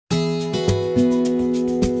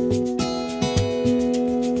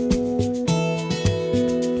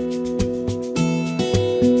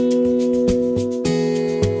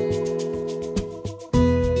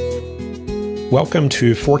Welcome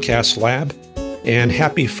to Forecast Lab and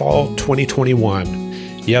happy fall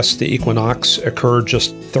 2021. Yes, the equinox occurred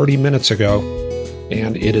just 30 minutes ago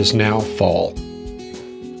and it is now fall.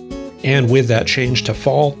 And with that change to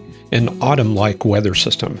fall, an autumn-like weather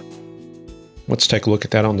system. Let's take a look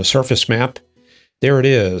at that on the surface map. There it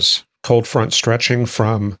is, cold front stretching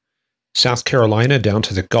from South Carolina down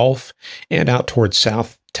to the Gulf and out towards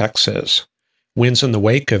South Texas. Winds in the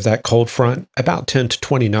wake of that cold front about 10 to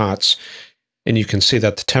 20 knots. And you can see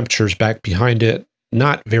that the temperatures back behind it,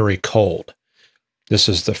 not very cold. This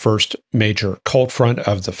is the first major cold front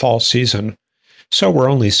of the fall season. So we're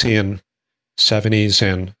only seeing 70s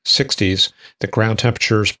and 60s. The ground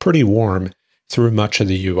temperature is pretty warm through much of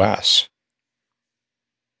the U.S.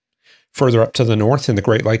 Further up to the north in the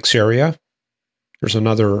Great Lakes area, there's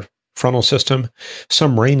another frontal system.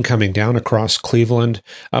 Some rain coming down across Cleveland,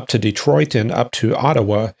 up to Detroit, and up to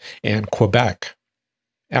Ottawa and Quebec.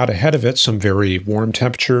 Out ahead of it, some very warm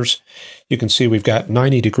temperatures. You can see we've got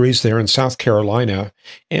 90 degrees there in South Carolina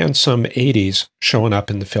and some 80s showing up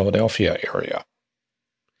in the Philadelphia area.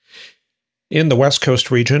 In the West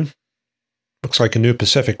Coast region, looks like a new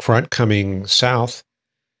Pacific front coming south.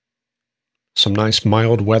 Some nice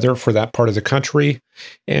mild weather for that part of the country.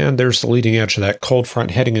 And there's the leading edge of that cold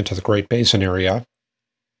front heading into the Great Basin area.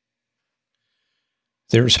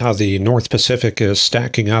 There's how the North Pacific is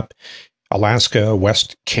stacking up. Alaska,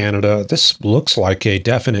 West Canada. This looks like a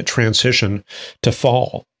definite transition to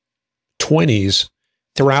fall. 20s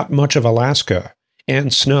throughout much of Alaska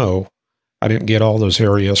and snow. I didn't get all those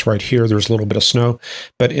areas right here. There's a little bit of snow.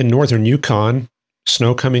 But in northern Yukon,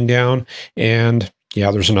 snow coming down. And yeah,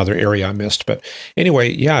 there's another area I missed. But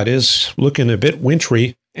anyway, yeah, it is looking a bit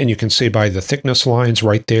wintry. And you can see by the thickness lines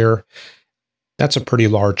right there, that's a pretty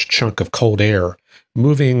large chunk of cold air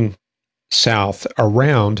moving south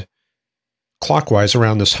around clockwise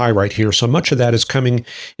around this high right here. So much of that is coming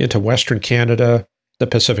into Western Canada, the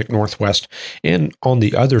Pacific Northwest. And on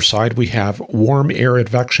the other side, we have warm air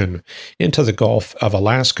advection into the Gulf of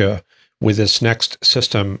Alaska with this next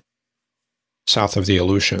system south of the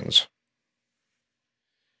Aleutians.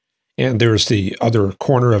 And there's the other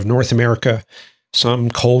corner of North America,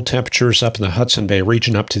 some cold temperatures up in the Hudson Bay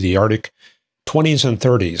region up to the Arctic, 20s and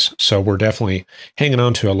 30s. So we're definitely hanging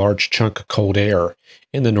on to a large chunk of cold air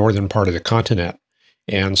in the northern part of the continent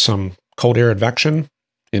and some cold air advection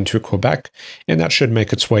into Quebec. And that should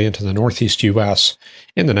make its way into the northeast U.S.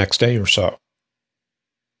 in the next day or so.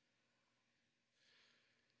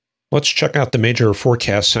 Let's check out the major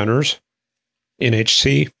forecast centers.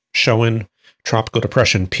 NHC showing Tropical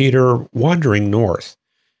Depression Peter wandering north.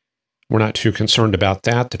 We're not too concerned about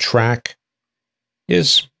that. The track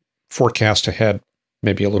is forecast ahead,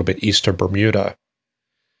 maybe a little bit east of Bermuda.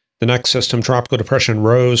 The next system, Tropical Depression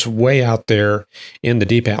Rose, way out there in the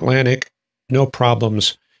deep Atlantic. No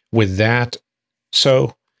problems with that.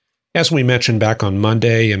 So, as we mentioned back on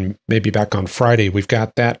Monday and maybe back on Friday, we've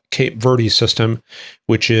got that Cape Verde system,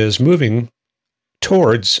 which is moving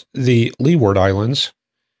towards the Leeward Islands.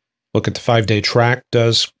 Look at the 5-day track,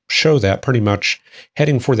 does show that pretty much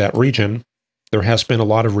heading for that region. There has been a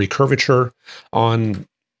lot of recurvature on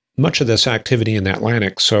much of this activity in the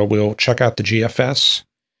Atlantic, so we'll check out the GFS.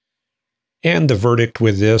 And the verdict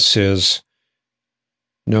with this is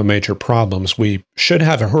no major problems. We should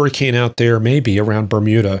have a hurricane out there, maybe around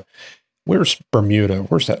Bermuda. Where's Bermuda?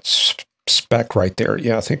 Where's that speck right there?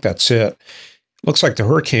 Yeah, I think that's it. Looks like the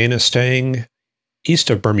hurricane is staying east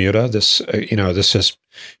of Bermuda. This, this is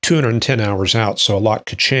 210 hours out, so a lot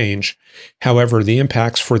could change. However, the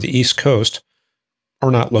impacts for the East Coast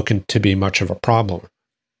are not looking to be much of a problem.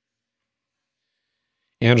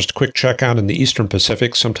 And just a quick check out in the Eastern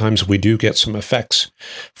Pacific, sometimes we do get some effects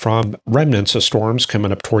from remnants of storms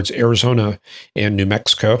coming up towards Arizona and New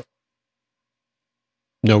Mexico.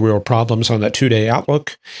 No real problems on that 2-day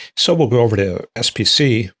outlook, so we'll go over to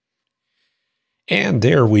SPC. And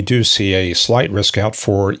there we do see a slight risk out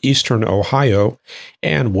for eastern Ohio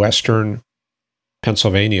and western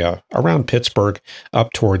Pennsylvania, around Pittsburgh,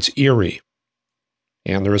 up towards Erie.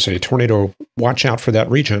 And there is a tornado watch out for that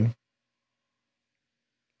region.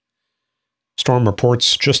 Storm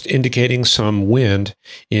reports just indicating some wind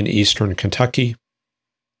in eastern Kentucky.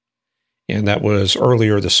 And that was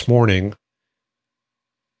earlier this morning,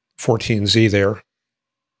 14Z there.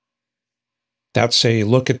 That's a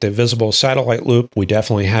look at the visible satellite loop. We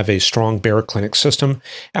definitely have a strong baroclinic system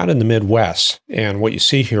out in the Midwest. And what you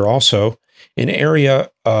see here also, an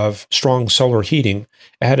area of strong solar heating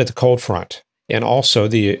ahead of the cold front. And also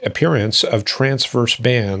the appearance of transverse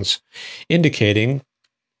bands indicating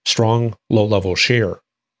strong low-level shear.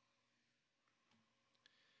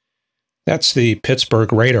 That's the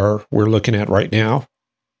Pittsburgh radar we're looking at right now.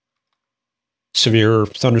 Severe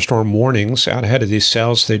thunderstorm warnings out ahead of these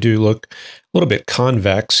cells. They do look a little bit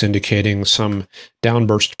convex, indicating some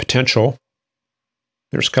downburst potential.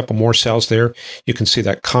 There's a couple more cells there. You can see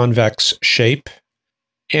that convex shape.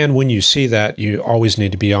 And when you see that, you always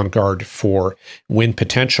need to be on guard for wind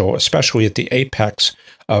potential, especially at the apex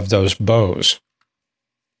of those bows.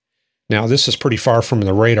 Now, this is pretty far from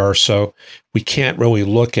the radar, so we can't really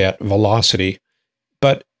look at velocity.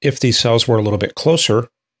 But if these cells were a little bit closer,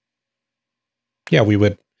 yeah, we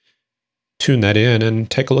would tune that in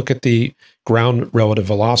and take a look at the ground relative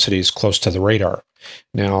velocities close to the radar.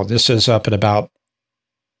 Now, this is up at about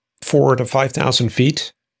 4,000 to 5,000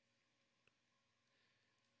 feet.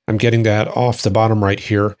 I'm getting that off the bottom right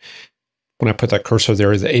here. When I put that cursor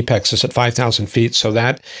there, the apex is at 5,000 feet, so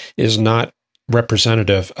that is not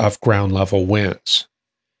representative of ground level winds.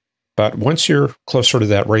 But once you're closer to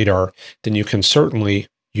that radar, then you can certainly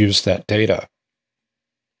use that data.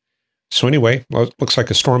 So anyway, well, it looks like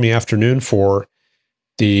a stormy afternoon for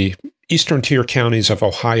the eastern tier counties of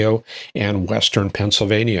Ohio and western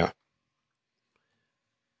Pennsylvania.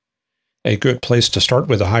 A good place to start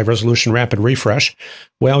with a high-resolution rapid refresh.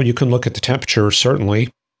 Well, you can look at the temperature,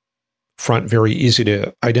 certainly. Front, very easy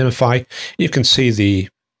to identify. You can see the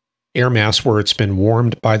air mass where it's been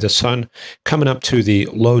warmed by the sun coming up to the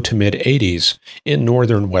low to mid-80s in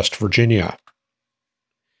northern West Virginia.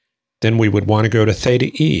 Then we would want to go to theta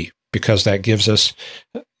E, because that gives us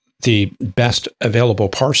the best available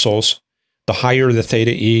parcels. The higher the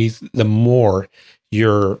theta E, the more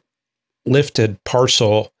your lifted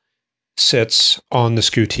parcel sits on the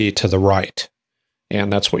skew-t to the right. And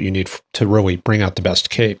that's what you need to really bring out the best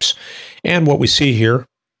capes. And what we see here,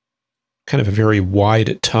 kind of a very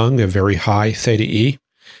wide tongue, a very high theta E.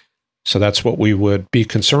 So that's what we would be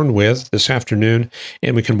concerned with this afternoon.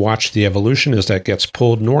 And we can watch the evolution as that gets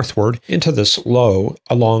pulled northward into this low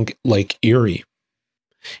along Lake Erie.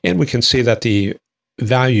 And we can see that the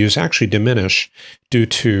values actually diminish due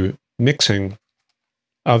to mixing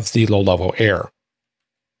of the low-level air.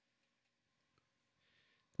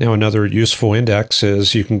 Now, another useful index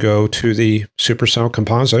is you can go to the supercell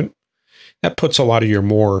composite. That puts a lot of your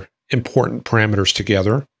more important parameters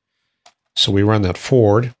together. So we run that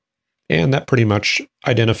forward, and that pretty much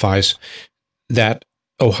identifies that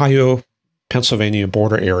Ohio-Pennsylvania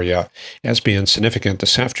border area as being significant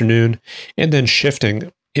this afternoon, and then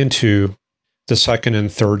shifting into the second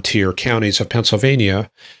and third tier counties of Pennsylvania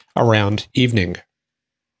around evening.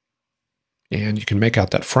 And you can make out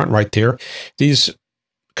that front right there. These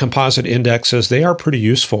composite indexes, they are pretty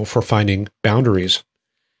useful for finding boundaries.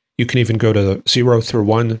 You can even go to 0 through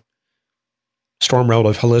 1 storm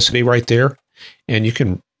relative helicity right there, and you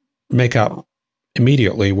can make out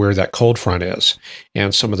immediately where that cold front is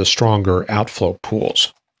and some of the stronger outflow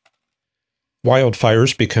pools.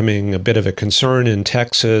 Wildfires becoming a bit of a concern in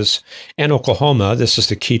Texas and Oklahoma. This is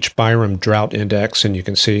the Keach-Byram Drought Index, and you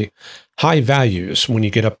can see high values when you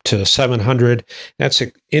get up to 700. That's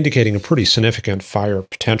indicating a pretty significant fire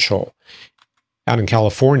potential. Out in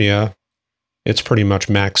California, it's pretty much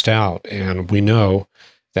maxed out, and we know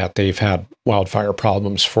that they've had wildfire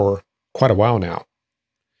problems for quite a while now.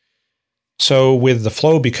 So with the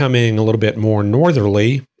flow becoming a little bit more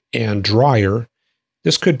northerly and drier,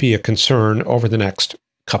 this could be a concern over the next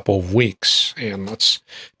couple of weeks. And let's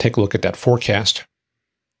take a look at that forecast.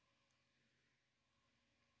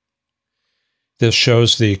 This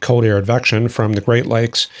shows the cold air advection from the Great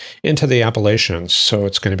Lakes into the Appalachians. So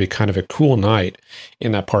it's going to be kind of a cool night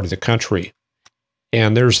in that part of the country.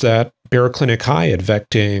 And there's that baroclinic high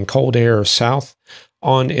advecting cold air south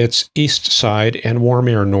on its east side and warm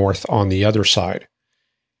air north on the other side.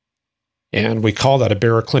 And we call that a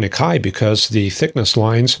baroclinic high because the thickness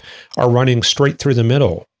lines are running straight through the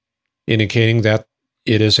middle, indicating that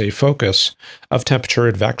it is a focus of temperature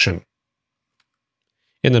advection.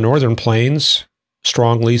 In the northern plains,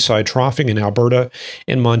 strong lee side troughing in Alberta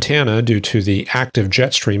and Montana due to the active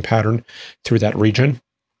jet stream pattern through that region.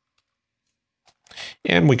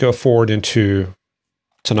 And we go forward into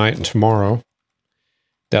tonight and tomorrow.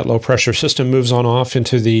 That low pressure system moves on off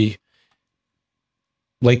into the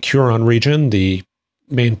Lake Huron region, the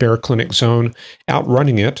main baroclinic zone,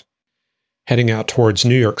 outrunning it, heading out towards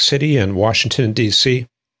New York City and Washington, D.C.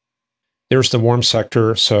 There's the warm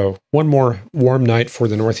sector, so one more warm night for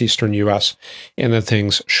the northeastern U.S., and then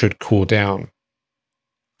things should cool down.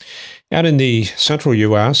 Out in the central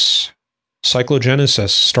U.S., cyclogenesis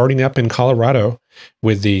starting up in Colorado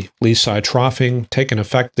with the lee side troughing taking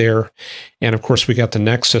effect there. And of course, we got the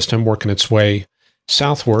next system working its way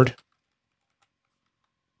southward.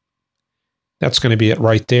 That's going to be it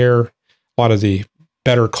right there. A lot of the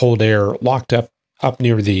better cold air locked up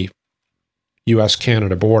near the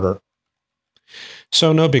U.S.-Canada border.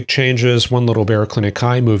 So no big changes. One little baroclinic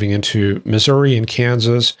high moving into Missouri and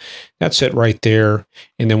Kansas. That's it right there.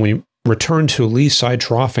 And then we return to lee side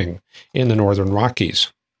troughing in the northern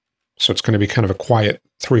Rockies. So it's going to be kind of a quiet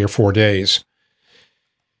 3 or 4 days.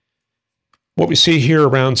 What we see here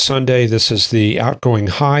around Sunday, this is the outgoing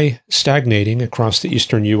high stagnating across the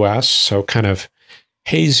eastern U.S. So kind of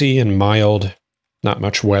hazy and mild, not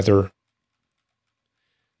much weather.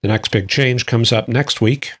 The next big change comes up next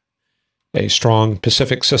week. A strong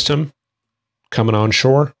Pacific system coming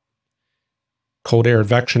onshore. Cold air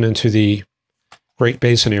advection into the Great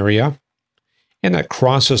Basin area. And that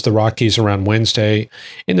crosses the Rockies around Wednesday.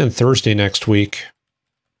 And then Thursday next week,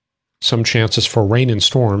 some chances for rain and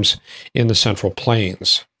storms in the Central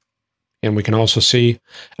Plains. And we can also see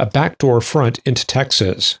a backdoor front into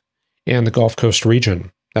Texas and the Gulf Coast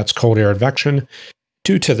region. That's cold air advection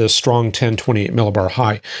due to this strong 1028 millibar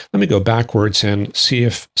high. Let me go backwards and see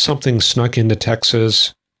if something snuck into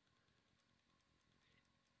Texas.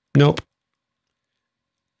 Nope.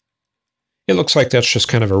 It looks like that's just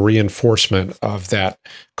kind of a reinforcement of that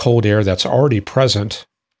cold air that's already present.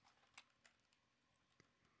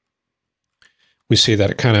 We see that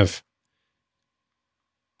it kind of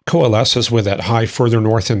coalesces with that high further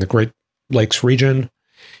north in the Great Lakes region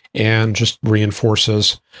and just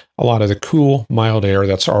reinforces a lot of the cool, mild air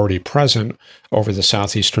that's already present over the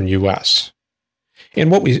southeastern U.S.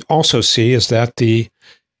 And what we also see is that the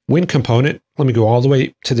wind component, let me go all the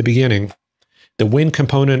way to the beginning, the wind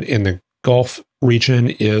component in the Gulf region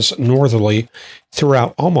is northerly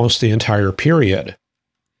throughout almost the entire period.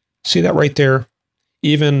 See that right there?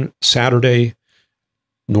 Even Saturday,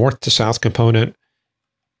 north to south component,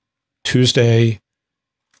 Tuesday,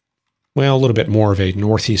 well, a little bit more of a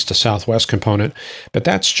northeast to southwest component, but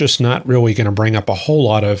that's just not really going to bring up a whole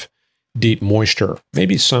lot of deep moisture.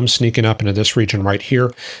 Maybe some sneaking up into this region right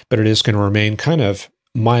here, but it is going to remain kind of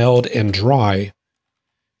mild and dry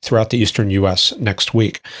throughout the eastern U.S. next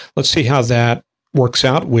week. Let's see how that works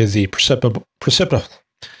out with the precipitable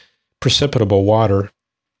water.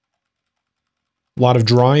 A lot of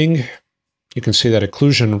drying. You can see that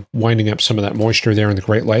occlusion winding up some of that moisture there in the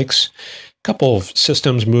Great Lakes. A couple of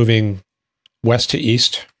systems moving west to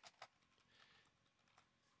east.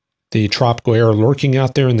 The tropical air lurking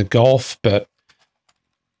out there in the Gulf, but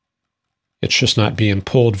it's just not being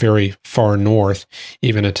pulled very far north,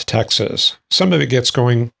 even into Texas. Some of it gets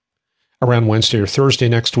going around Wednesday or Thursday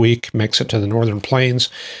next week, makes it to the northern plains,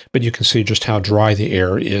 but you can see just how dry the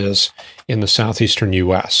air is in the southeastern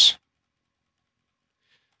U.S.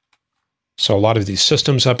 So a lot of these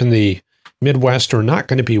systems up in the Midwest are not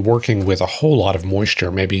going to be working with a whole lot of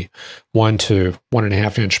moisture, maybe 1 to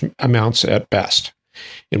 1.5 inch amounts at best.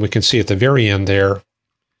 And we can see at the very end there,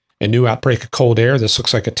 a new outbreak of cold air. This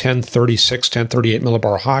looks like a 1036, 1038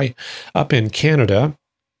 millibar high up in Canada.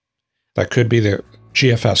 That could be the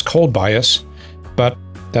GFS cold bias, but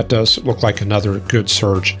that does look like another good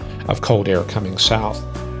surge of cold air coming south.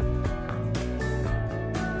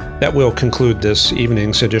 That will conclude this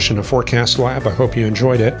evening's edition of Forecast Lab. I hope you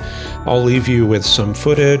enjoyed it. I'll leave you with some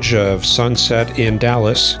footage of sunset in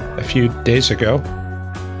Dallas a few days ago.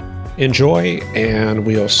 Enjoy, and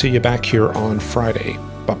we'll see you back here on Friday.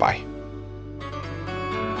 Bye-bye.